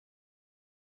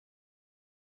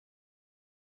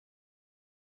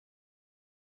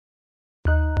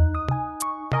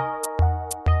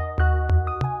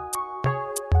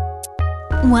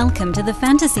Welcome to the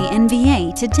Fantasy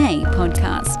NBA Today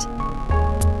podcast.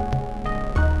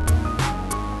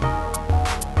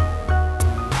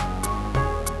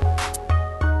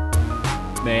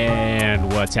 Man,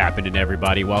 what's happening,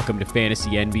 everybody? Welcome to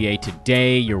Fantasy NBA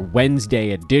Today, your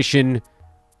Wednesday edition.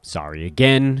 Sorry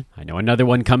again. I know another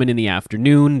one coming in the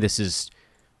afternoon.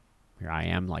 Here I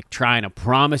am, trying to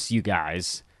promise you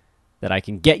guys that I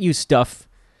can get you stuff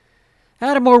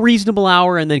at a more reasonable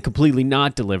hour and then completely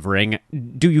not delivering.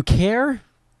 Do you care?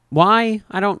 Why?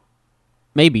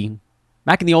 Maybe.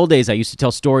 Back in the old days, I used to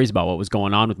tell stories about what was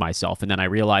going on with myself, and then I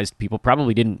realized people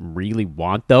probably didn't really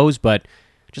want those, but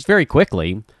just very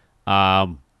quickly,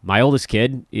 my oldest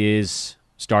kid is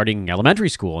starting elementary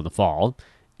school in the fall,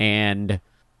 and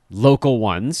local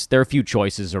ones, there are a few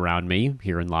choices around me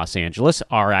here in Los Angeles,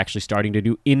 are actually starting to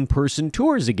do in-person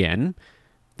tours again.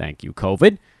 Thank you,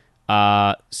 COVID.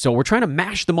 So we're trying to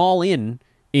mash them all in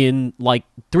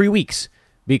 3 weeks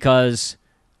because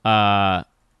in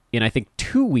I think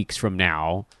 2 weeks from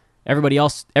now, everybody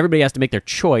has to make their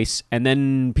choice, and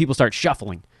then people start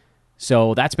shuffling.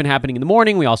 So that's been happening in the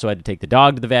morning. We also had to take the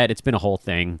dog to the vet. It's been a whole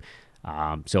thing.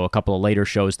 So a couple of later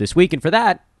shows this week, and for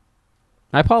that,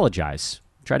 I apologize.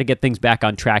 Try to get things back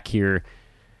on track here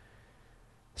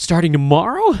starting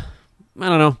tomorrow. I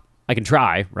don't know. I can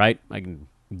try, right? I can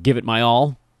give it my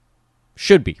all.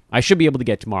 I should be able to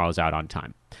get tomorrow's out on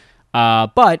time.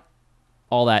 But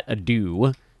all that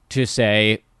ado to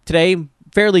say, today,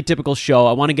 fairly typical show.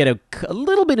 I want to get a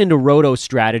little bit into roto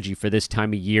strategy for this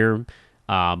time of year.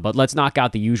 But let's knock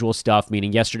out the usual stuff,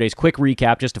 meaning yesterday's quick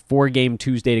recap, just a 4-game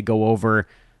Tuesday to go over,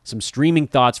 some streaming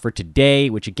thoughts for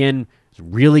today, which again is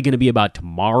really going to be about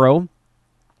tomorrow.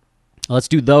 Let's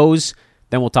do those.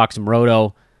 Then we'll talk some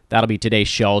roto. That'll be today's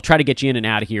show. I'll try to get you in and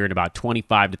out of here in about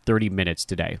 25 to 30 minutes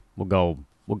today. We'll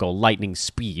go lightning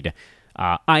speed.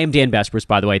 I am Dan Besbris,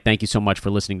 by the way. Thank you so much for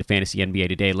listening to Fantasy NBA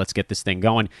Today. Let's get this thing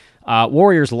going.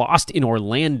 Warriors lost in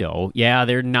Orlando. Yeah,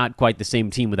 they're not quite the same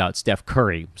team without Steph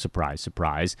Curry. Surprise,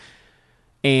 surprise.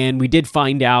 And we did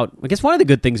find out, I guess one of the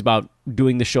good things about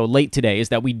doing the show late today is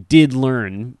that we did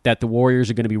learn that the Warriors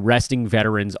are going to be resting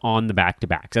veterans on the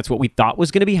back-to-backs. That's what we thought was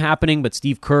going to be happening, but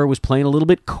Steve Kerr was playing a little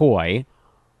bit coy,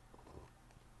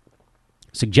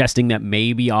 suggesting that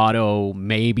maybe Otto,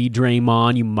 maybe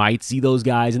Draymond, you might see those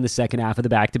guys in the second half of the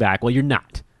back-to-back. Well, you're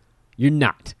not. You're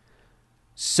not.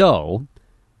 So,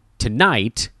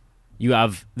 tonight,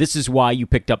 this is why you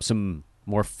picked up some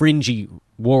more fringy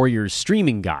Warriors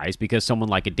streaming guys, because someone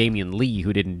like a Damian Lee,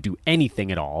 who didn't do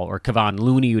anything at all, or Kevon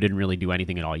Looney, who didn't really do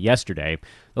anything at all yesterday,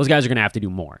 those guys are going to have to do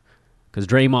more. Because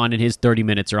Draymond in his 30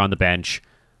 minutes are on the bench.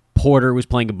 Porter was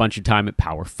playing a bunch of time at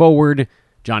power forward.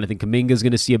 Jonathan Kuminga is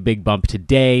going to see a big bump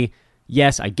today.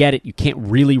 Yes, I get it. You can't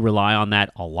really rely on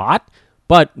that a lot.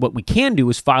 But what we can do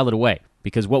is file it away,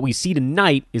 because what we see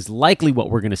tonight is likely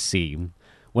what we're going to see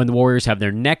when the Warriors have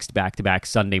their next back-to-back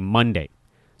Sunday, Monday.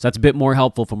 So that's a bit more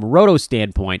helpful from a roto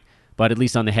standpoint, but at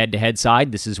least on the head-to-head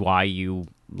side, this is why you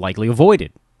likely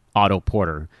avoided Otto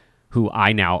Porter, who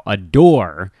I now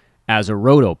adore as a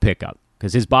roto pickup,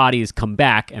 because his body has come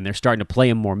back and they're starting to play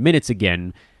him more minutes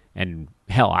again. And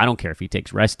hell, I don't care if he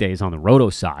takes rest days on the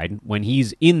roto side. When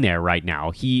he's in there right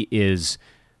now, he is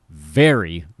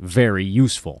very, very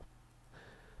useful.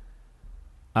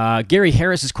 Gary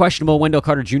Harris is questionable. Wendell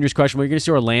Carter Jr. is questionable. You're going to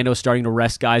see Orlando starting to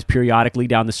rest guys periodically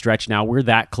down the stretch now. We're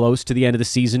that close to the end of the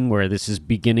season where this is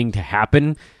beginning to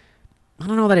happen. I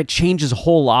don't know that it changes a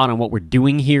whole lot on what we're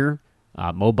doing here.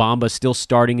 Mo Bamba is still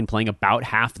starting and playing about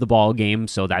half the ball game,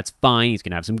 so that's fine. He's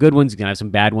going to have some good ones. He's going to have some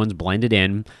bad ones blended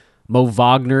in. Mo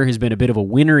Wagner has been a bit of a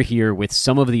winner here with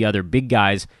some of the other big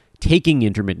guys taking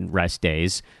intermittent rest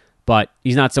days, but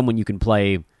he's not someone you can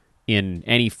play in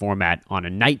any format on a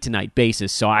night-to-night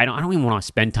basis, so I don't even want to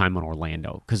spend time on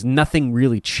Orlando because nothing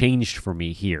really changed for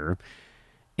me here.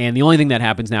 And the only thing that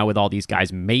happens now with all these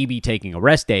guys maybe taking a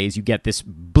rest day is you get this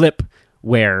blip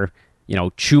where,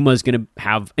 Chuma's going to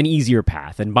have an easier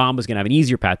path and Bamba's going to have an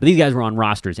easier path, but these guys were on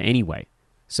rosters anyway.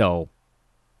 So,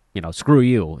 screw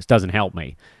you. This doesn't help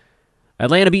me.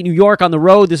 Atlanta beat New York on the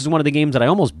road. This is one of the games that I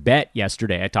almost bet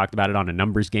yesterday. I talked about it on a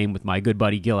numbers game with my good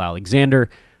buddy Gil Alexander.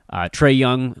 Trae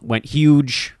Young went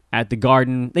huge at the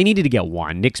Garden. They needed to get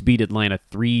one. Knicks beat Atlanta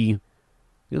they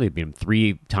beat them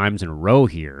 3 times in a row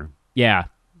here. Yeah.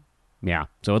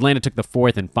 So Atlanta took the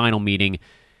 4th and final meeting.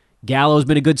 Gallo's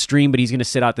been a good stream, but he's going to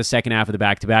sit out the second half of the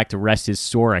back-to-back to rest his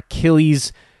sore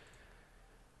Achilles.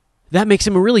 That makes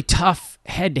him a really tough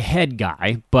head-to-head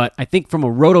guy, but I think from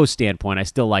a roto standpoint, I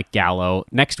still like Gallo.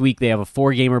 Next week, they have a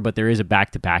 4-gamer, but there is a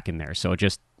back-to-back in there, so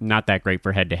just not that great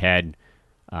for head-to-head.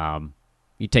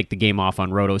 You take the game off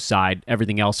on roto's side.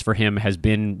 Everything else for him has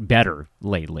been better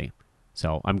lately.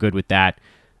 So I'm good with that.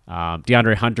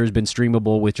 DeAndre Hunter's been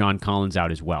streamable with John Collins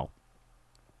out as well.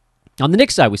 On the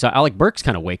Knicks side, we saw Alec Burks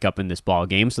kind of wake up in this ball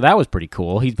game, so that was pretty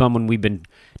cool. He's someone we've been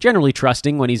generally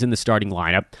trusting when he's in the starting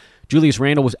lineup. Julius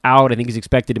Randle was out. I think he's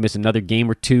expected to miss another game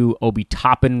or two. Obi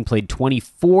Toppin played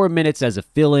 24 minutes as a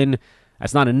fill-in.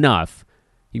 That's not enough.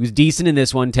 He was decent in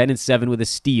this one, 10-7 with a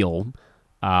steal,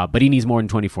 but he needs more than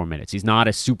 24 minutes. He's not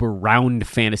a super round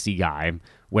fantasy guy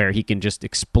where he can just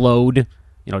explode,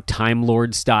 Time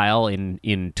Lord style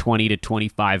in 20 to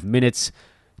 25 minutes.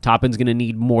 Toppin's going to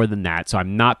need more than that, so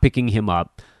I'm not picking him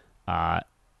up. I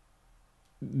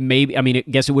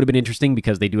guess it would have been interesting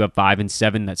because they do have 5 and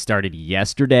 7 that started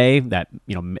yesterday.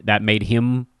 That made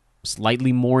him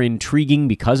slightly more intriguing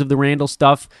because of the Randall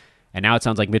stuff. And now it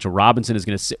sounds like Mitchell Robinson is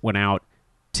going to sit one out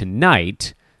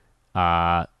tonight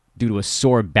due to a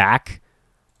sore back.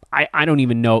 I don't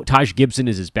even know. Taj Gibson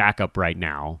is his backup right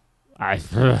now. I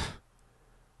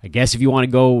guess if you want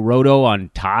to go roto on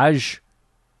Taj,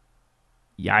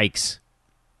 yikes.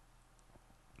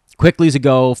 Quickly's a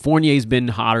go. Fournier's been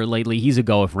hotter lately. He's a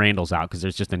go if Randall's out because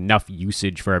there's just enough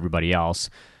usage for everybody else.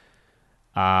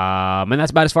 And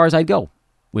that's about as far as I'd go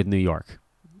with New York.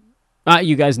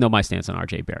 You guys know my stance on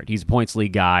RJ Barrett. He's a points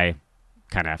league guy.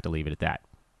 Kind of have to leave it at that.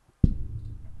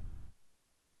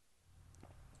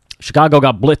 Chicago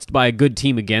got blitzed by a good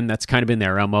team again. That's kind of been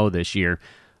their MO this year.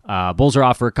 Bulls are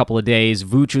off for a couple of days.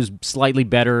 Vooch was slightly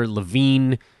better.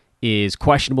 Levine is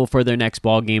questionable for their next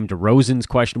ball game. DeRozan's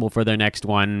questionable for their next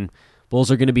one. Bulls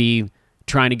are going to be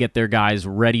trying to get their guys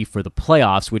ready for the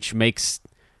playoffs, which makes,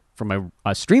 from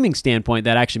a streaming standpoint,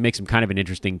 that actually makes them kind of an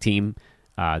interesting team.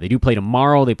 They do play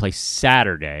tomorrow. They play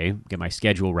Saturday. Get my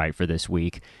schedule right for this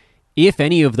week. If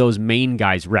any of those main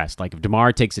guys rest, like if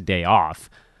DeMar takes a day off,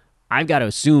 I've got to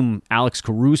assume Alex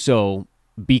Caruso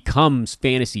becomes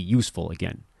fantasy useful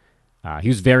again. He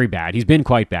was very bad. He's been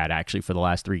quite bad, actually, for the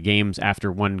last 3 games.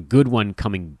 After one good one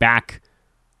coming back,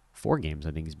 4 games,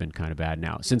 I think he's been kind of bad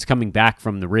now. Since coming back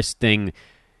from the wrist thing,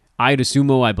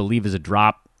 Ayo, I believe, is a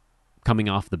drop coming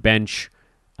off the bench.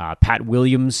 Patrick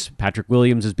Williams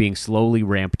is being slowly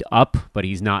ramped up, but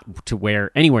he's not to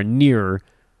anywhere near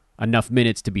enough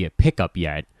minutes to be a pickup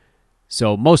yet.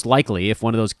 So most likely, if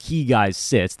one of those key guys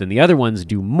sits, then the other ones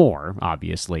do more,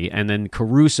 obviously. And then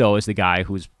Caruso is the guy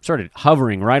who's sort of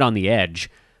hovering right on the edge,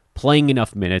 playing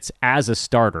enough minutes as a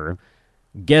starter,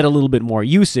 get a little bit more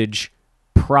usage,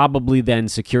 probably then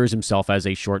secures himself as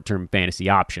a short-term fantasy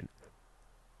option.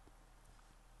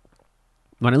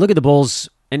 When I look at the Bulls,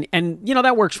 and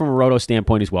that works from a roto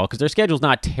standpoint as well, because their schedule's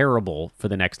not terrible for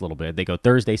the next little bit. They go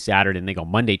Thursday, Saturday, and they go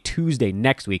Monday, Tuesday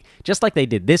next week, just like they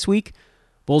did this week.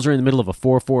 Bulls are in the middle of a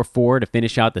 4-4-4 to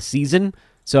finish out the season.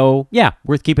 So, yeah,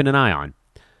 worth keeping an eye on.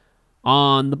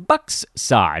 On the Bucks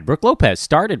side, Brook Lopez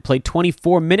played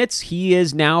 24 minutes. He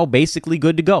is now basically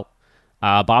good to go.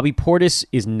 Bobby Portis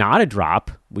is not a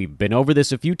drop. We've been over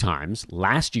this a few times.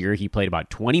 Last year, he played about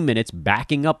 20 minutes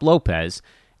backing up Lopez,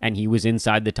 and he was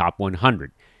inside the top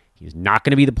 100. He's not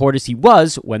going to be the Portis he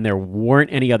was when there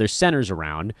weren't any other centers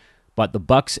around, but the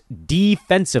Bucks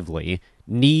defensively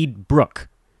need Brook.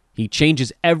 He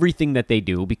changes everything that they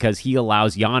do because he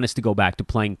allows Giannis to go back to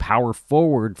playing power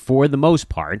forward for the most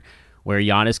part, where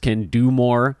Giannis can do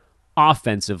more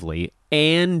offensively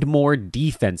and more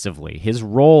defensively. His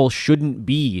role shouldn't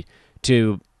be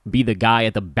to be the guy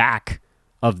at the back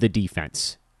of the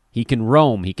defense. He can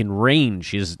roam. He can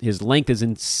range. His length is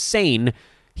insane.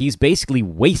 He's basically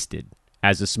wasted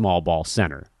as a small ball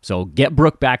center. So get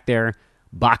Brook back there,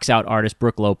 box out artist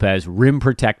Brook Lopez, rim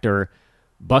protector.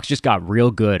 Bucks just got real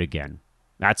good again.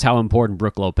 That's how important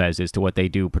Brook Lopez is to what they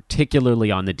do, particularly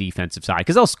on the defensive side,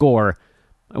 because they'll score.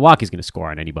 Milwaukee's going to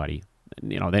score on anybody.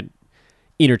 That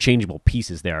interchangeable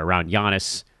pieces there around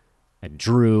Giannis and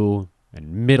Drew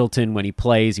and Middleton when he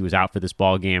plays. He was out for this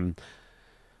ball game.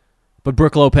 But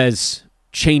Brook Lopez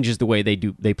changes the way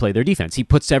they play their defense. He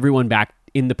puts everyone back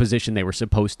in the position they were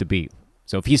supposed to be.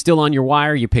 So if he's still on your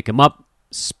wire, you pick him up.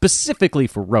 Specifically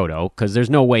for Roto, because there's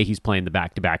no way he's playing the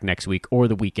back-to-back next week or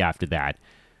the week after that.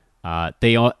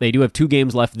 They do have 2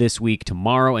 games left this week,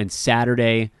 tomorrow and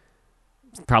Saturday.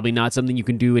 Probably not something you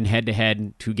can do in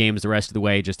head-to-head. 2 games the rest of the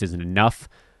way just isn't enough.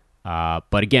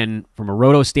 But again, from a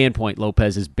Roto standpoint,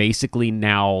 Lopez is basically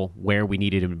now where we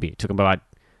needed him to be. It took him about a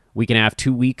week and a half,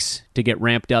 2 weeks to get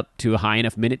ramped up to a high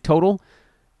enough minute total,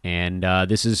 and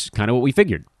this is kind of what we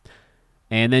figured.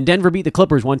 And then Denver beat the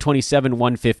Clippers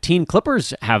 127-115.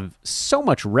 Clippers have so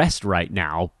much rest right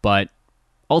now, but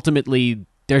ultimately,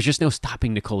 there's just no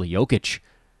stopping Nikola Jokic.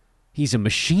 He's a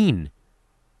machine.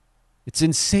 It's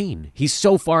insane. He's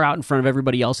so far out in front of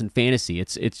everybody else in fantasy.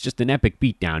 It's just an epic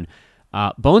beatdown.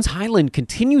 Bones Highland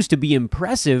continues to be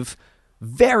impressive,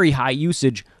 very high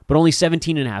usage, but only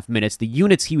 17 and a half minutes. The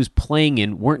units he was playing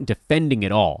in weren't defending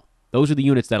at all. Those are the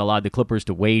units that allowed the Clippers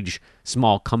to wage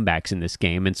small comebacks in this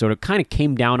game, and sort of kind of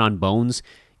came down on Bones,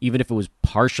 even if it was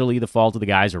partially the fault of the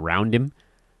guys around him.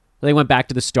 They went back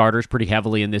to the starters pretty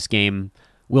heavily in this game.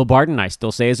 Will Barton, I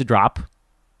still say, is a drop.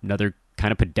 Another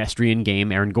kind of pedestrian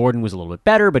game. Aaron Gordon was a little bit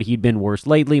better, but he'd been worse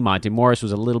lately. Monte Morris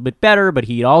was a little bit better, but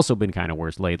he'd also been kind of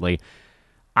worse lately.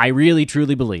 I really,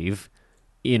 truly believe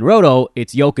in Roto,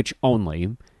 it's Jokic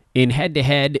only. In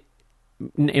head-to-head,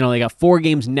 they got 4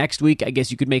 games next week. I guess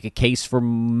you could make a case for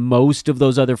most of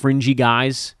those other fringy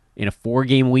guys in a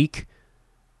 4-game week.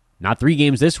 Not 3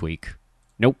 games this week.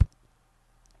 Nope.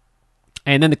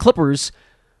 And then the Clippers,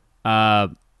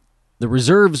 the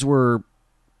reserves were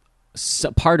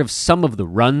part of some of the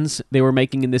runs they were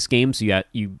making in this game. So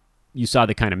you saw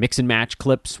the kind of mix and match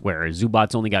clips where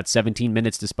Zubats only got 17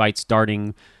 minutes despite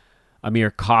starting.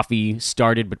 Amir Coffey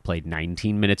started but played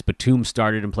 19 minutes. Batum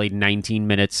started and played 19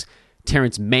 minutes.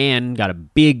 Terrence Mann got a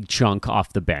big chunk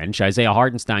off the bench. Isaiah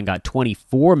Hartenstein got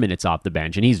 24 minutes off the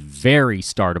bench, and he's very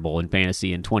startable in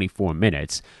fantasy in 24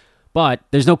 minutes. But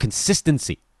there's no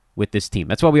consistency with this team.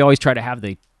 That's why we always try to have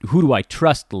the who do I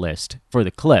trust list for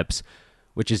the Clips,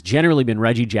 which has generally been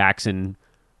Reggie Jackson,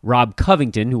 Rob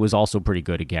Covington, who was also pretty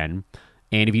good again,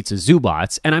 and Ivica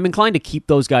Zubats. And I'm inclined to keep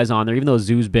those guys on there, even though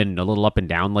Zu's been a little up and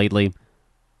down lately.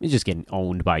 He's just getting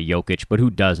owned by Jokic, but who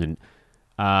doesn't?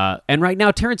 And right now,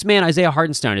 Terrence Mann, Isaiah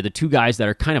Hartenstein are the 2 guys that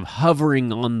are kind of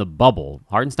hovering on the bubble.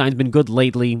 Hartenstein's been good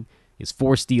lately. He has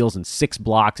 4 steals and 6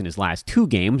 blocks in his last 2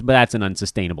 games, but that's an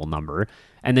unsustainable number.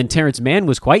 And then Terrence Mann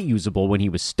was quite usable when he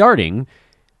was starting,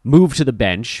 moved to the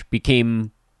bench,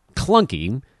 became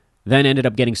clunky, then ended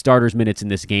up getting starters minutes in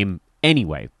this game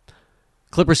anyway.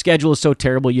 Clippers' schedule is so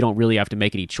terrible you don't really have to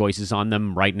make any choices on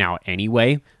them right now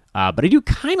anyway. But I do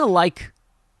kind of like...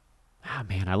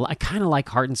 I kind of like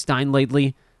Hartenstein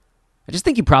lately. I just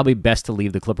think you're probably best to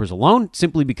leave the Clippers alone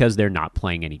simply because they're not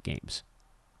playing any games.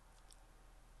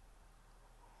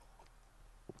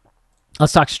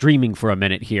 Let's talk streaming for a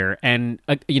minute here. And,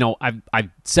 I've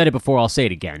said it before, I'll say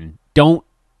it again. Don't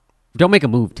make a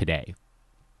move today.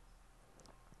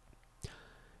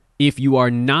 If you are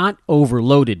not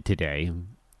overloaded today,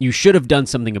 you should have done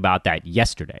something about that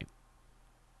yesterday.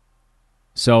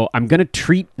 So I'm going to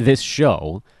treat this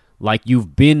show like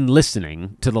you've been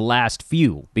listening to the last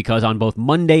few, because on both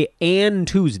Monday and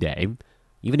Tuesday,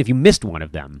 even if you missed one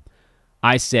of them,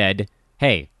 I said,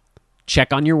 hey,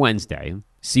 check on your Wednesday,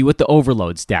 see what the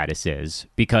overload status is,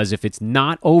 because if it's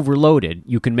not overloaded,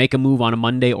 you can make a move on a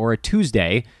Monday or a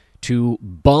Tuesday to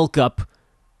bulk up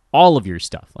all of your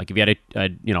stuff. Like if you had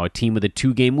a team with a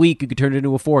 2-game week, you could turn it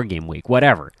into a 4-game week,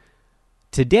 whatever.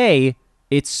 Today,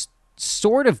 it's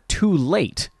sort of too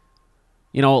late.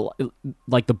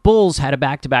 Like the Bulls had a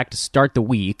back-to-back to start the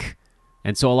week,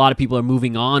 and so a lot of people are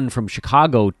moving on from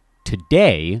Chicago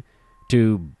today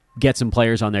to get some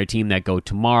players on their team that go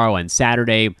tomorrow and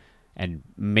Saturday, and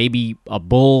maybe a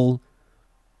Bull.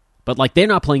 But, they're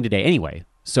not playing today anyway,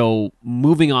 so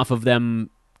moving off of them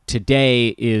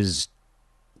today is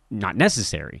not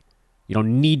necessary. You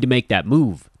don't need to make that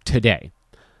move today.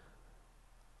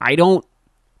 I don't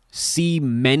see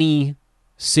many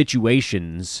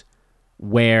situations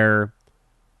where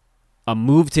a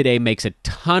move today makes a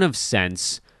ton of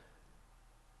sense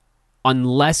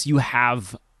unless you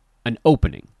have an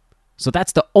opening. So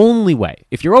that's the only way.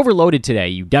 If you're overloaded today,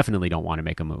 you definitely don't want to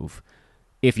make a move.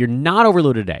 If you're not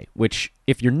overloaded today, which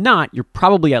if you're not, you're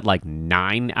probably at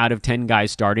 9 out of 10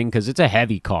 guys starting because it's a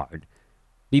heavy card.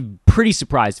 Be pretty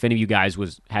surprised if any of you guys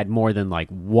had more than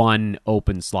 1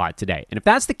 open slot today. And if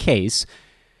that's the case,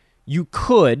 you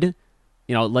could,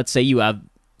 let's say you have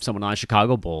someone on the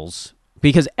Chicago Bulls,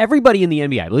 because everybody in the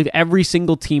NBA, I believe every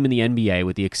single team in the NBA,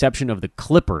 with the exception of the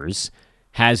Clippers,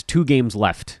 has 2 games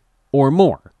left or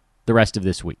more the rest of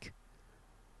this week.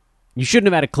 You shouldn't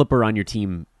have had a Clipper on your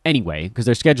team anyway, because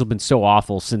their schedule's been so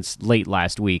awful since late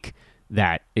last week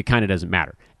that it kind of doesn't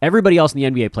matter. Everybody else in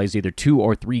the NBA plays either 2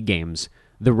 or 3 games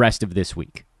the rest of this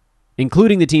week,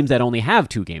 including the teams that only have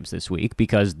 2 games this week,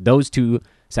 because those 2,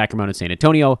 Sacramento and San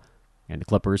Antonio, and the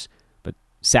Clippers, but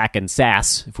Sac and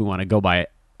Sass, if we want to go by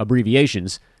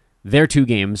abbreviations, their 2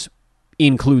 games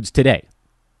includes today.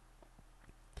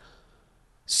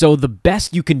 So the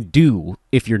best you can do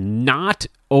if you're not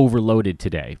overloaded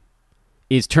today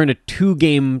is turn a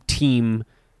 2-game team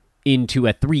into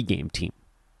a 3-game team.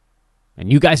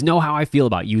 And you guys know how I feel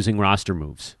about using roster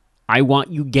moves. I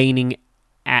want you gaining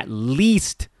at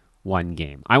least 1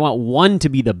 game. I want 1 to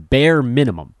be the bare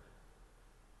minimum.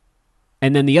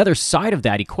 And then the other side of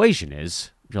that equation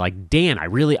is, you're like, Dan, I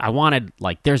wanted,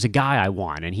 there's a guy I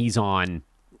want, and he's on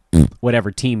whatever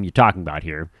team you're talking about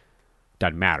here.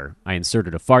 Doesn't matter. I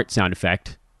inserted a fart sound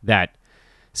effect that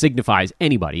signifies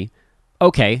anybody.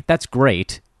 Okay, that's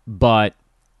great, but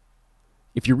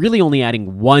if you're really only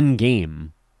adding one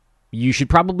game, you should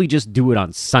probably just do it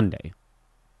on Sunday.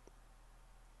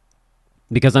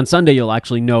 Because on Sunday, you'll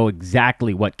actually know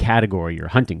exactly what category you're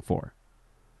hunting for.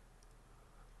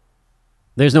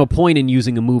 There's no point in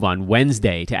using a move on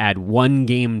Wednesday to add one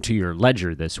game to your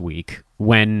ledger this week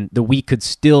when the week could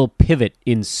still pivot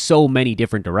in so many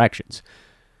different directions.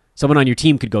 Someone on your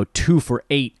team could go 2 for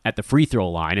 8 at the free throw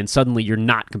line, and suddenly you're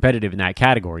not competitive in that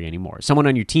category anymore. Someone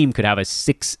on your team could have a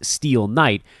 6-steal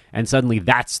night, and suddenly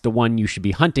that's the one you should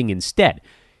be hunting instead.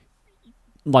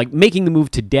 Like, making the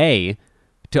move today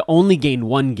to only gain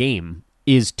one game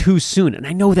is too soon. And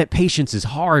I know that patience is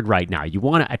hard right now. You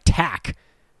want to attack.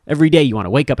 Every day you want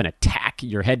to wake up and attack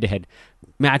your head-to-head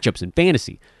matchups in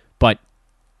fantasy. But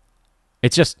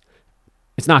it's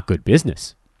not good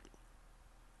business.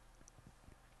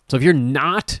 So if you're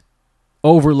not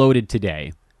overloaded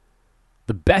today,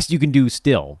 the best you can do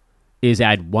still is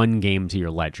add one game to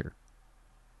your ledger.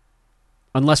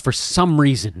 Unless for some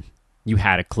reason you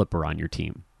had a Clipper on your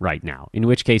team right now, in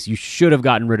which case you should have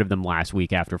gotten rid of them last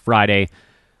week after Friday,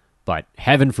 but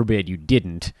heaven forbid you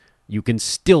didn't. You can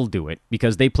still do it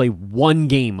because they play one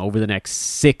game over the next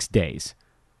 6 days.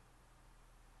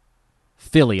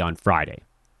 Philly on Friday.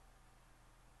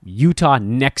 Utah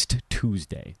next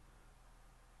Tuesday.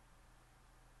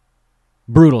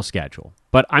 Brutal schedule.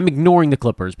 But I'm ignoring the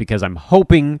Clippers because I'm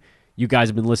hoping you guys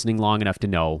have been listening long enough to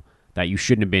know that you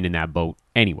shouldn't have been in that boat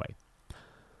anyway.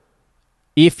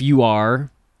 If you are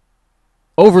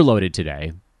overloaded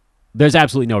today, there's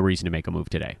absolutely no reason to make a move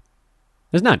today.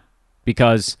 There's none.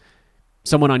 Because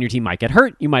someone on your team might get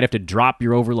hurt. You might have to drop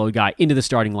your overload guy into the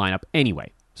starting lineup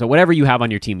anyway. So whatever you have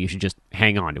on your team, you should just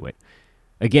hang on to it.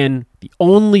 Again, the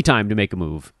only time to make a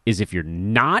move is if you're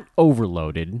not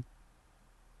overloaded,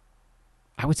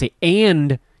 I would say,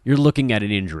 and you're looking at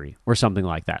an injury or something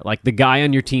like that. Like the guy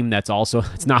on your team that's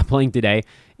not playing today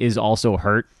is also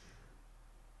hurt.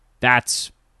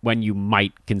 That's when you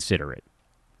might consider it.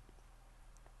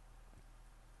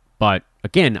 But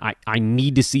again, I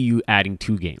need to see you adding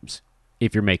 2 games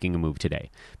if you're making a move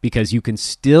today, because you can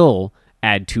still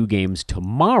add 2 games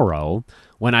tomorrow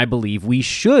when I believe we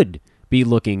should be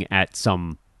looking at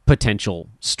some potential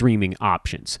streaming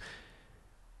options.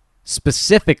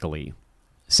 Specifically,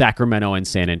 Sacramento and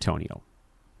San Antonio.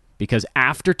 Because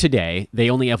after today, they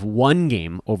only have 1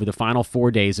 game over the final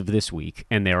 4 days of this week,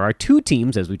 and there are 2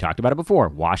 teams, as we talked about it before,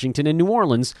 Washington and New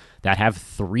Orleans, that have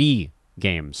 3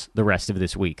 games the rest of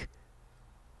this week.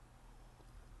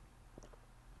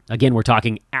 Again, we're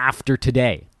talking after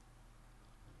today.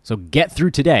 So get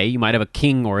through today. You might have a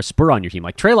King or a Spur on your team.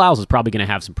 Like Trey Lyles is probably going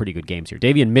to have some pretty good games here.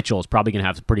 Davion Mitchell is probably going to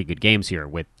have some pretty good games here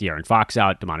with De'Aaron Fox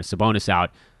out, Domantas Sabonis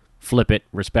out. Flip it,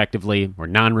 respectively, or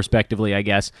non-respectively, I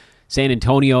guess. San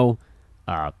Antonio,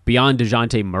 beyond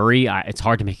DeJounte Murray, it's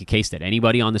hard to make a case that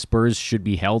anybody on the Spurs should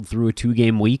be held through a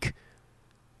 2-game week.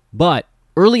 But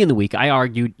early in the week, I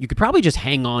argued you could probably just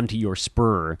hang on to your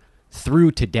Spur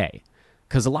through today.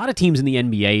 Because a lot of teams in the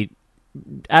NBA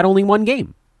add only 1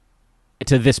 game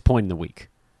to this point in the week.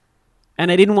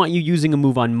 And I didn't want you using a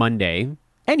move on Monday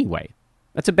anyway.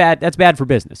 That's bad for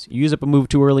business. You use up a move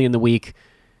too early in the week,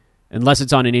 unless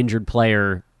it's on an injured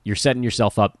player, you're setting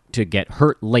yourself up to get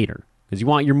hurt later. Because you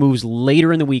want your moves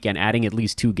later in the week and adding at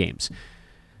least 2 games.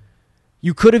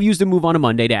 You could have used a move on a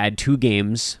Monday to add 2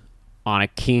 games on a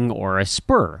King or a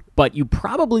Spur, but you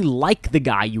probably like the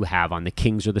guy you have on the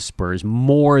Kings or the Spurs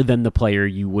more than the player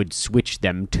you would switch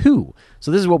them to.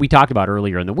 So this is what we talked about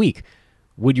earlier in the week.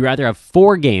 Would you rather have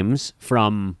 4 games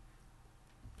from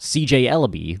CJ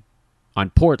Ellaby on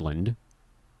Portland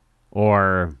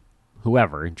or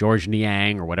whoever, George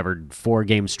Niang or whatever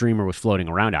 4-game streamer was floating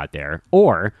around out there,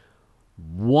 or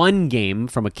 1 game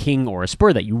from a King or a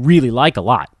Spur that you really like a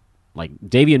lot? Like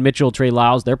Davion Mitchell, Trey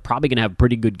Lyles, they're probably going to have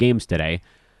pretty good games today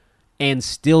and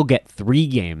still get 3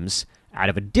 games out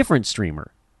of a different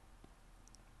streamer.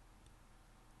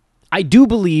 I do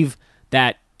believe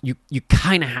that you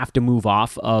kind of have to move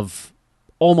off of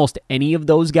almost any of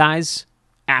those guys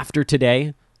after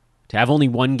today. To have only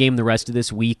 1 game the rest of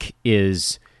this week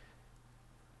is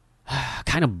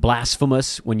kind of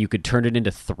blasphemous when you could turn it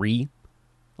into 3.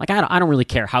 Like, I don't really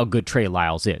care how good Trey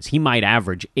Lyles is. He might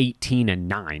average 18 and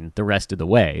 9 the rest of the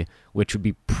way, which would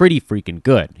be pretty freaking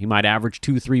good. He might average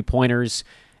 2 3-pointers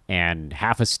and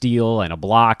half a steal and a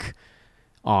block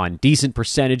on decent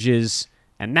percentages,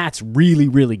 and that's really,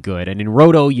 really good. And in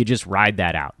Roto, you just ride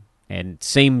that out. And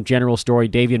same general story,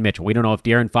 Davion Mitchell. We don't know if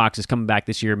De'Aaron Fox is coming back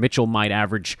this year. Mitchell might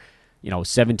average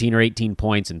 17 or 18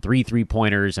 points and 3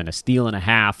 3-pointers and a steal and a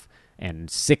half and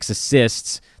 6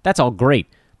 assists. That's all great.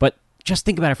 But just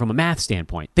think about it from a math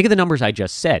standpoint. Think of the numbers I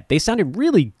just said. They sounded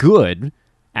really good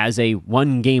as a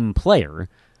one-game player,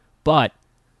 but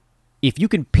if you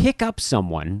can pick up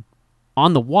someone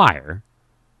on the wire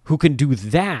who can do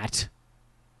that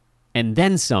and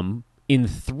then some in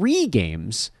 3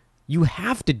 games, you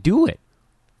have to do it.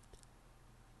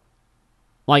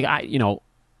 Like,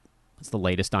 what's the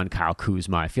latest on Kyle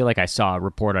Kuzma? I feel like I saw a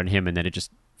report on him and then it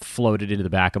just floated into the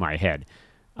back of my head.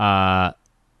 I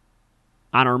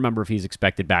don't remember if he's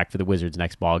expected back for the Wizards'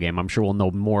 next ball game. I'm sure we'll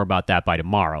know more about that by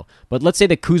tomorrow. But let's say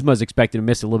that Kuzma is expected to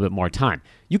miss a little bit more time.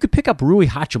 You could pick up Rui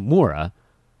Hachimura,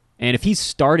 and if he's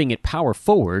starting at power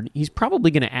forward, he's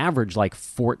probably going to average like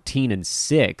 14 and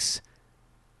 6.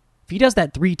 If he does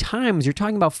that 3 times, you're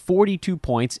talking about 42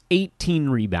 points, 18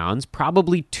 rebounds,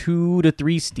 probably 2 to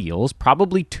 3 steals,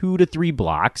 probably 2 to 3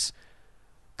 blocks,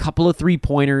 couple of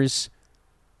 3-pointers.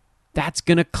 That's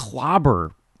going to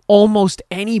clobber almost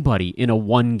anybody in a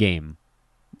one game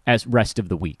as rest of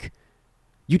the week.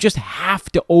 You just have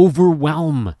to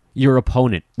overwhelm your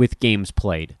opponent with games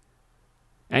played.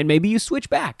 And maybe you switch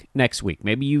back next week.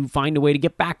 Maybe you find a way to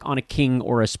get back on a King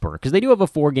or a Spur, because they do have a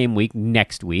 4-game week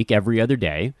next week, every other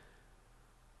day.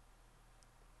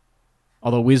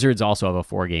 Although Wizards also have a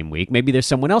 4-game week. Maybe there's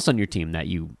someone else on your team that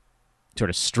you sort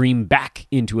of stream back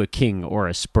into a King or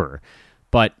a Spur.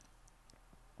 But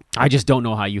I just don't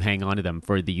know how you hang on to them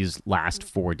for these last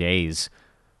 4 days,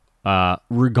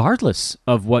 regardless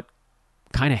of what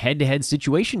kind of head-to-head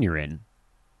situation you're in.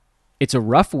 It's a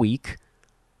rough week.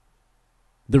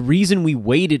 The reason we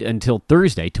waited until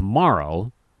Thursday,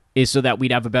 tomorrow, is so that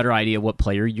we'd have a better idea of what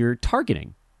player you're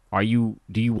targeting. Do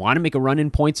you want to make a run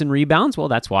in points and rebounds? Well,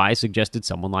 that's why I suggested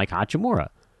someone like Hachimura.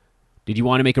 Did you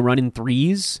want to make a run in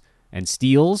threes and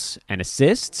steals and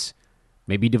assists?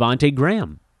 Maybe Devontae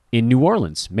Graham in New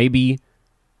Orleans. Maybe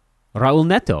Raul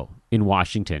Neto in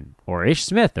Washington, or Ish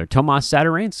Smith, or Tomas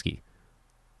Satoransky,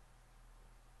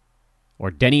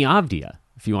 or Denny Avdia.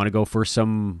 If you want to go for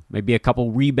maybe a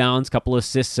couple rebounds, couple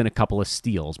assists, and a couple of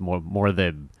steals, more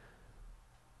the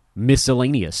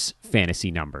miscellaneous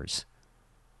fantasy numbers.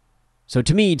 So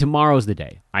to me, tomorrow's the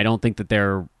day. I don't think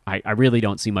that I really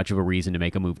don't see much of a reason to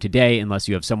make a move today unless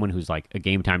you have someone who's like a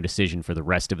game time decision for the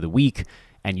rest of the week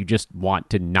and you just want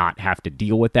to not have to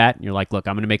deal with that. And you're like, look,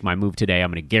 I'm going to make my move today.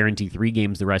 I'm going to guarantee 3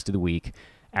 games the rest of the week,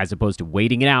 as opposed to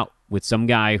waiting it out with some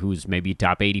guy who's maybe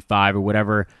top 85 or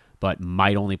whatever, but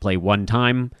might only play 1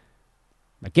 time.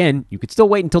 Again, you could still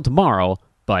wait until tomorrow,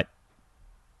 but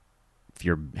if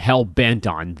you're hell-bent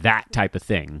on that type of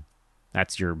thing,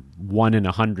 that's your 1 in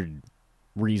 100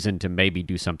 reason to maybe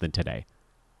do something today.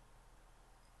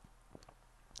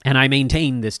 And I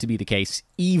maintain this to be the case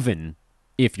even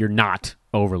if you're not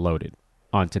overloaded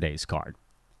on today's card.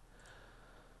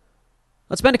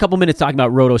 Let's spend a couple minutes talking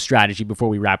about Roto strategy before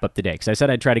we wrap up the day, because I said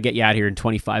I'd try to get you out here in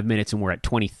 25 minutes, and we're at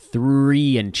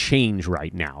 23 and change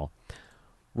right now.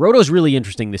 Roto's really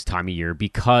interesting this time of year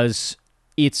because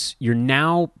you're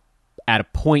now at a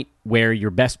point where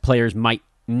your best players might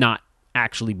not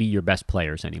actually be your best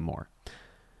players anymore.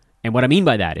 And what I mean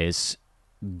by that is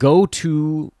go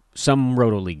to some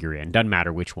Roto league you're in, doesn't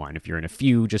matter which one. If you're in a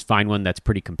few, just find one that's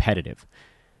pretty competitive.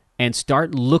 And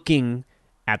start looking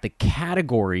at the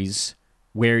categories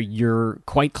where you're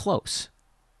quite close,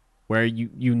 where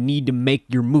you need to make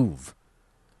your move.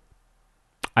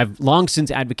 I've long since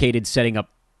advocated setting up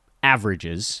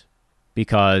averages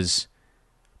because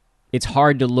it's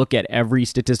hard to look at every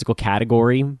statistical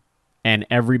category and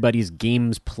everybody's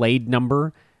games played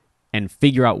number and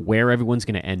figure out where everyone's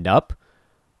going to end up.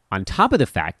 On top of the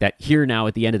fact that here now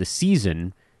at the end of the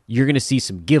season, you're going to see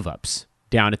some give-ups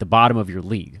down at the bottom of your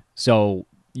league. So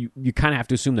you kind of have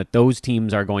to assume that those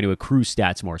teams are going to accrue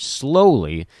stats more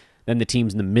slowly than the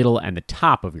teams in the middle and the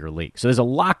top of your league. So there's a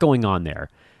lot going on there.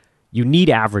 You need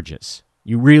averages.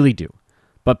 You really do.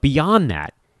 But beyond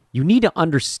that, you need to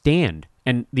understand,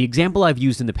 and the example I've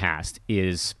used in the past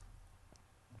is,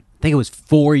 I think it was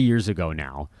 4 years ago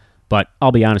now, but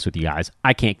I'll be honest with you guys,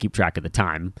 I can't keep track of the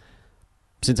time.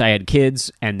 Since I had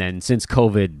kids, and then since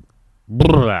COVID,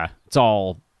 it's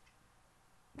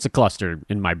a cluster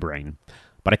in my brain.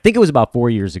 But I think it was about 4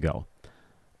 years ago.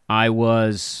 It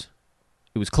was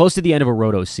close to the end of a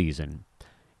Roto season,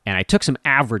 and I took some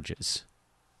averages.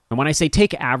 And when I say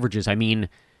take averages, I mean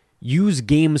use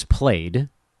games played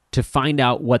to find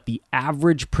out what the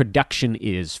average production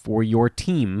is for your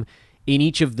team in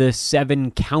each of the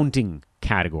 7 counting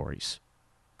categories.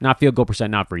 Not field goal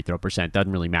percent, not free throw percent.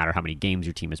 Doesn't really matter how many games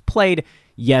your team has played.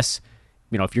 Yes,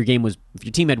 if your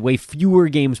team had way fewer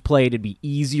games played, it'd be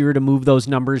easier to move those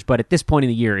numbers. But at this point in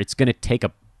the year, it's going to take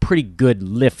a pretty good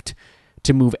lift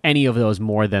to move any of those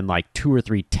more than like 2 or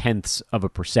 3 tenths of a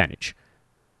percentage.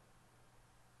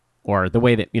 Or the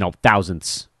way that,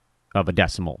 thousandths of a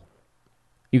decimal.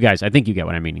 You guys, I think you get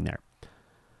what I'm meaning there.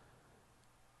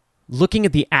 Looking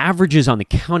at the averages on the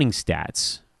counting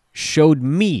stats showed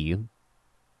me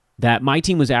that my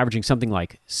team was averaging something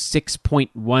like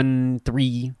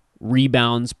 6.13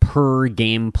 rebounds per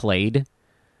game played,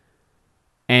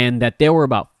 and that there were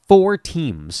about 4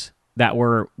 teams that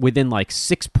were within like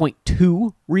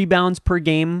 6.2 rebounds per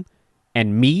game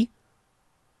and me.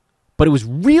 But it was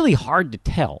really hard to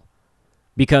tell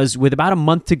because with about a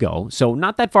month to go, so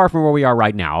not that far from where we are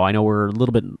right now. I know we're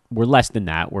less than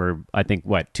that. We're, I think,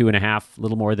 a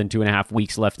little more than 2.5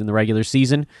 weeks left in the regular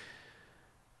season.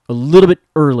 A little bit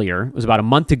earlier, it was about a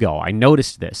month ago, I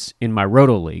noticed this in my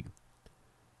Roto League.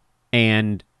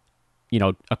 And,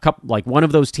 one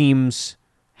of those teams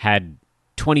had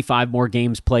 25 more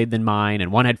games played than mine,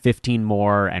 and one had 15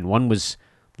 more, and one was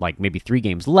like maybe 3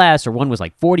 games less, or one was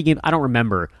like 40 games. I don't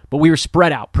remember, but we were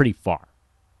spread out pretty far.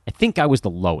 I think I was the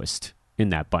lowest in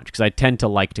that bunch because I tend to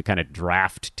like to kind of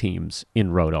draft teams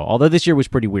in Roto, although this year was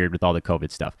pretty weird with all the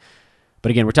COVID stuff. But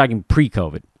again, we're talking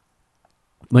pre-COVID,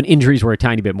 when injuries were a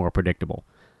tiny bit more predictable.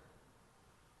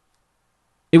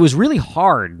 It was really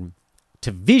hard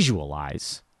to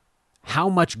visualize how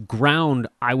much ground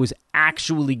I was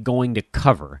actually going to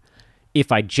cover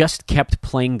if I just kept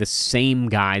playing the same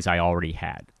guys I already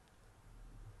had.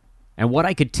 And what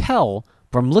I could tell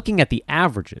from looking at the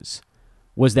averages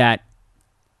was that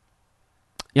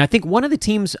I think one of the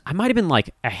teams, I might have been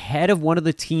like ahead of one of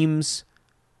the teams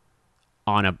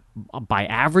by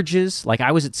averages. Like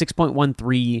I was at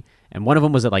 6.13 and one of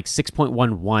them was at like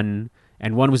 6.11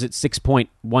 and one was at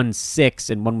 6.16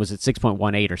 and one was at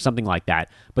 6.18 or something like that.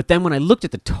 But then when I looked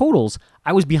at the totals,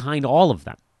 I was behind all of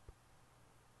them.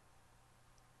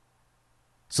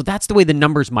 So that's the way the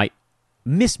numbers might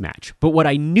mismatch. But what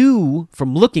I knew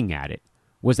from looking at it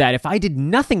was that if I did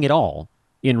nothing at all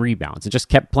in rebounds and just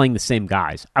kept playing the same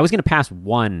guys, I was going to pass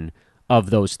one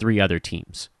of those 3 other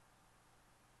teams.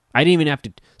 I didn't even have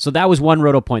to. So that was one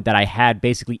Roto point that I had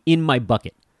basically in my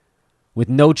bucket with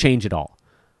no change at all.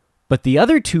 But the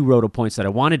other 2 Roto points that I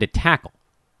wanted to tackle,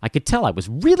 I could tell I was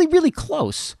really, really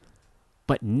close,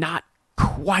 but not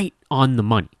quite on the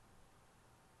money.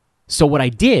 So what I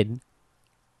did,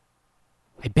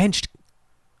 I benched,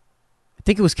 I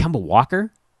think it was Kemba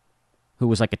Walker, who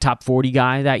was like a top 40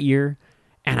 guy that year.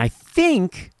 And I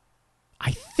think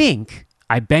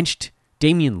I benched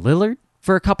Damian Lillard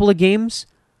for a couple of games.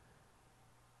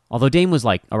 Although Dame was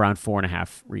like around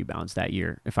 4.5 rebounds that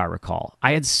year, if I recall.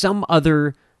 I had some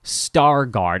other star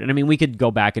guard. And I mean, we could go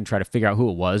back and try to figure out who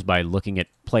it was by looking at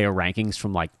player rankings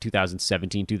from like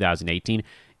 2017, 2018.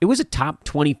 It was a top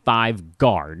 25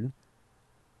 guard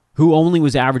who only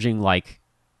was averaging like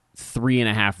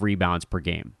 3.5 rebounds per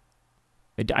game.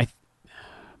 I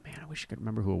wish I could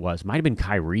remember who it was. Might have been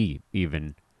Kyrie,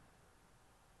 even.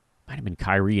 Might have been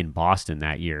Kyrie in Boston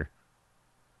that year.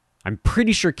 I'm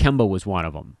pretty sure Kemba was one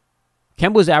of them.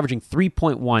 Kemba was averaging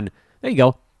 3.1. There you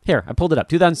go. Here, I pulled it up.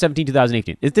 2017,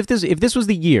 2018. If this was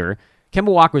the year, Kemba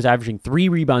Walker was averaging 3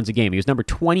 rebounds a game. He was number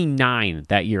 29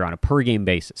 that year on a per-game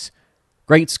basis.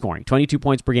 Great scoring. 22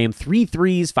 points per game, 3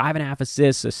 threes, 5.5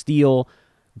 assists, a steal,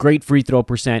 great free throw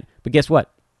percent. But guess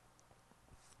what?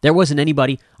 There wasn't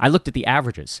anybody. I looked at the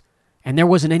averages, and there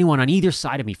wasn't anyone on either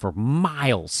side of me for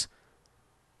miles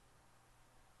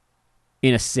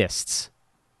in assists.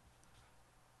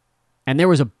 And there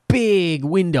was a big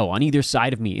window on either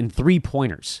side of me in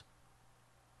 3-pointers.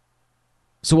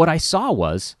 So what I saw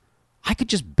was I could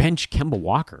just bench Kemba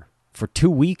Walker for 2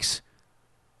 weeks.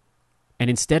 And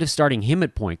instead of starting him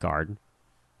at point guard,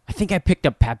 I think I picked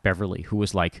up Pat Beverly, who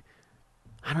was like,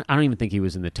 I don't even think he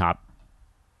was in the top.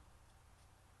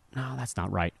 No, that's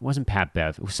not right. It wasn't Pat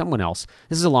Bev. It was someone else.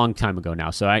 This is a long time ago now,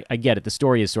 so I get it. The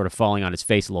story is sort of falling on its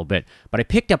face a little bit. But I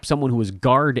picked up someone who was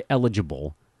guard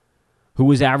eligible, who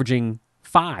was averaging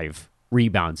 5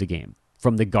 rebounds a game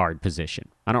from the guard position.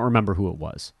 I don't remember who it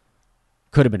was.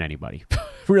 Could have been anybody.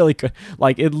 Really could.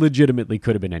 Like, it legitimately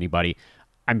could have been anybody.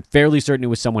 I'm fairly certain it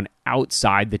was someone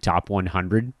outside the top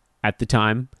 100 at the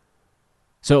time.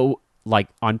 So, like,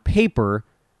 on paper,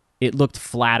 it looked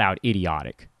flat out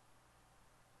idiotic.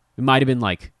 It might have been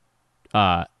like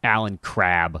Alan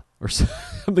Crabb or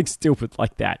something stupid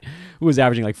like that, who was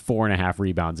averaging like 4.5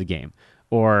 rebounds a game.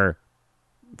 Or,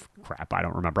 crap, I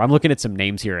don't remember. I'm looking at some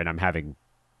names here and I'm having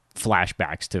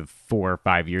flashbacks to 4 or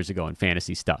 5 years ago in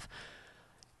fantasy stuff.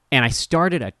 And I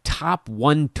started a top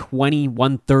 120,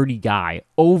 130 guy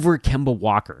over Kemba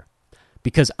Walker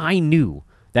because I knew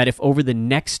that if over the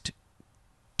next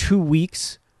 2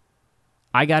 weeks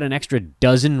I got an extra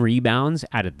dozen rebounds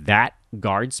out of that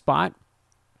guard spot,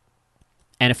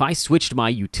 and if I switched my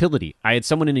utility, I had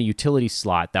someone in a utility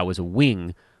slot that was a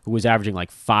wing who was averaging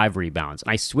like 5 rebounds.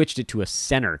 And I switched it to a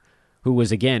center who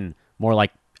was, again, more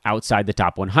like outside the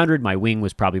top 100. My wing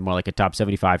was probably more like a top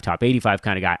 75, top 85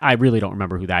 kind of guy. I really don't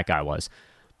remember who that guy was.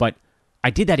 But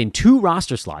I did that in 2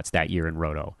 roster slots that year in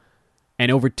Roto.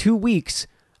 And over 2 weeks,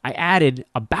 I added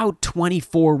about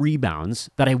 24 rebounds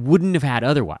that I wouldn't have had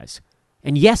otherwise.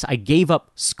 And yes, I gave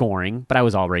up scoring, but I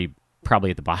was already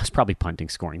probably at the box, probably punting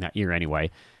scoring that year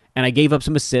anyway. And I gave up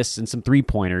some assists and some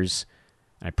 3-pointers.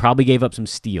 And I probably gave up some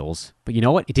steals. But you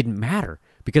know what? It didn't matter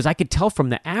because I could tell from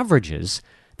the averages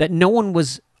that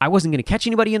I wasn't going to catch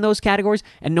anybody in those categories,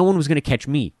 and no one was going to catch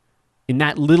me in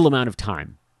that little amount of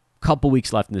time. Couple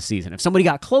weeks left in the season. If somebody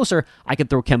got closer, I could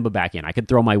throw Kemba back in. I could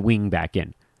throw my wing back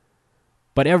in.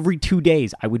 But every 2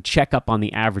 days, I would check up on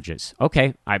the averages.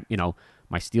 Okay,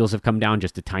 my steals have come down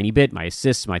just a tiny bit. My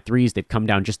assists, my threes, they've come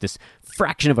down just this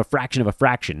fraction of a fraction of a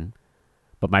fraction.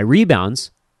 But my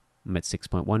rebounds, I'm at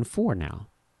 6.14 now.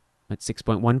 I'm at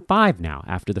 6.15 now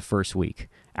after the first week.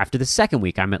 After the second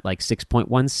week, I'm at like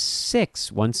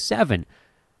 6.16, 17.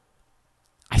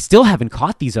 I still haven't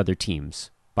caught these other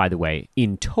teams, by the way,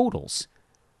 in totals.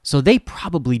 So they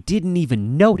probably didn't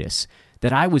even notice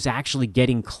that I was actually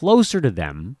getting closer to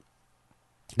them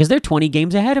because they're 20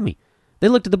 games ahead of me. They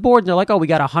looked at the board and they're like, oh, we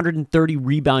got a 130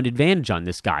 rebound advantage on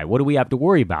this guy. What do we have to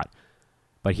worry about?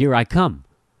 But here I come.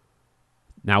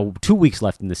 Now, 2 weeks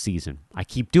left in the season. I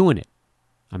keep doing it.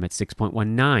 I'm at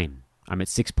 6.19. I'm at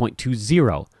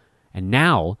 6.20. And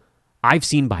now, I've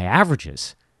seen by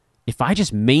averages, if I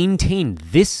just maintain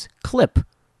this clip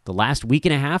the last week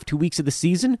and a half, 2 weeks of the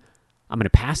season, I'm going to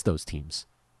pass those teams.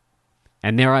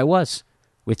 And there I was,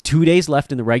 with 2 days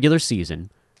left in the regular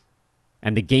season,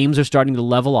 and the games are starting to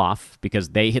level off because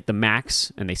they hit the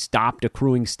max and they stopped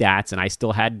accruing stats, and I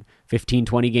still had 15,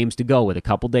 20 games to go with a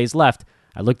couple days left.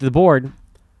 I looked at the board,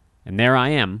 and there I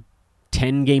am,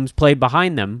 10 games played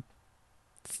behind them,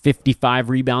 55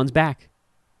 rebounds back.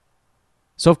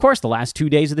 So, of course, the last 2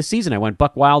 days of the season, I went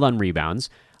buck wild on rebounds.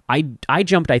 I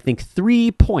jumped, I think,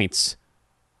 3 points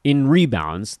in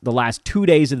rebounds the last 2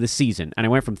 days of the season, and I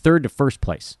went from third to first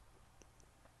place.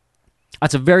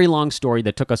 That's a very long story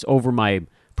that took us over my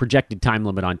projected time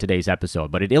limit on today's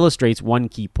episode, but it illustrates one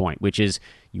key point, which is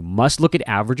you must look at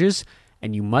averages,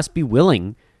 and you must be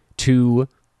willing to,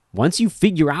 once you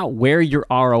figure out where your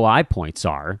ROI points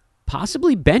are,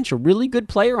 possibly bench a really good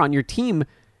player on your team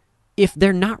if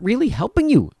they're not really helping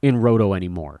you in Roto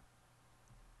anymore.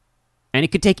 And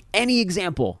it could take any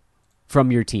example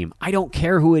from your team. I don't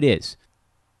care who it is.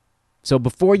 So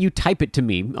before you type it to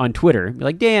me on Twitter, be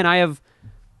like, Dan, I have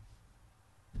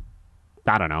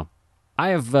Freddie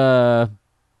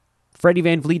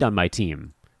VanVleet on my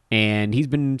team, and he's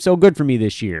been so good for me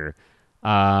this year.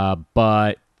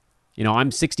 But,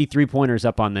 I'm 63 pointers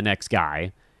up on the next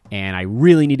guy, and I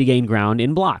really need to gain ground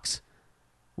in blocks.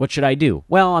 What should I do?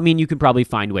 Well, you can probably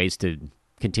find ways to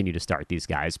continue to start these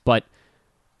guys, but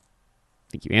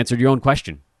I think you answered your own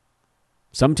question.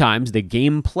 Sometimes the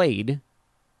game played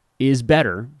is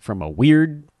better from a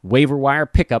weird waiver wire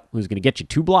pickup who's going to get you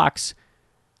 2 blocks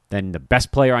than the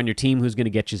best player on your team who's going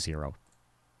to get you 0.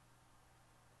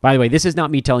 By the way, this is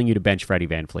not me telling you to bench Freddie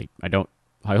VanVleet.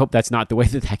 I hope that's not the way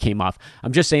that came off.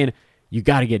 I'm just saying you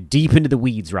got to get deep into the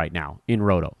weeds right now in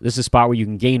Roto. This is a spot where you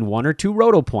can gain 1 or 2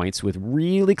 Roto points with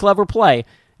really clever play,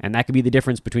 and that could be the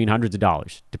difference between hundreds of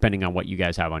dollars, depending on what you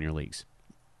guys have on your leagues.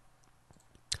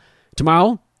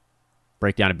 Tomorrow,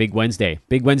 break down a Big Wednesday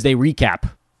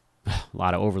recap. A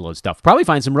lot of overload stuff. Probably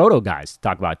find some Roto guys to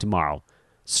talk about tomorrow.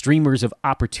 Streamers of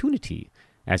opportunity,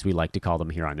 as we like to call them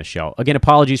here on the show. Again,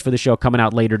 apologies for the show coming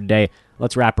out later today.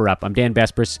 Let's wrap her up. I'm Dan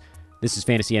Vespris. This is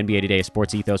Fantasy NBA Today, a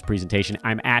Sports Ethos presentation.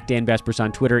 I'm at Dan Vespris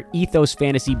on Twitter. Ethos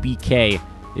Fantasy BK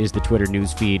is the Twitter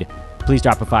news feed. Please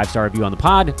drop a 5-star review on the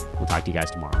pod. We'll talk to you guys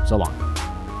tomorrow. So long.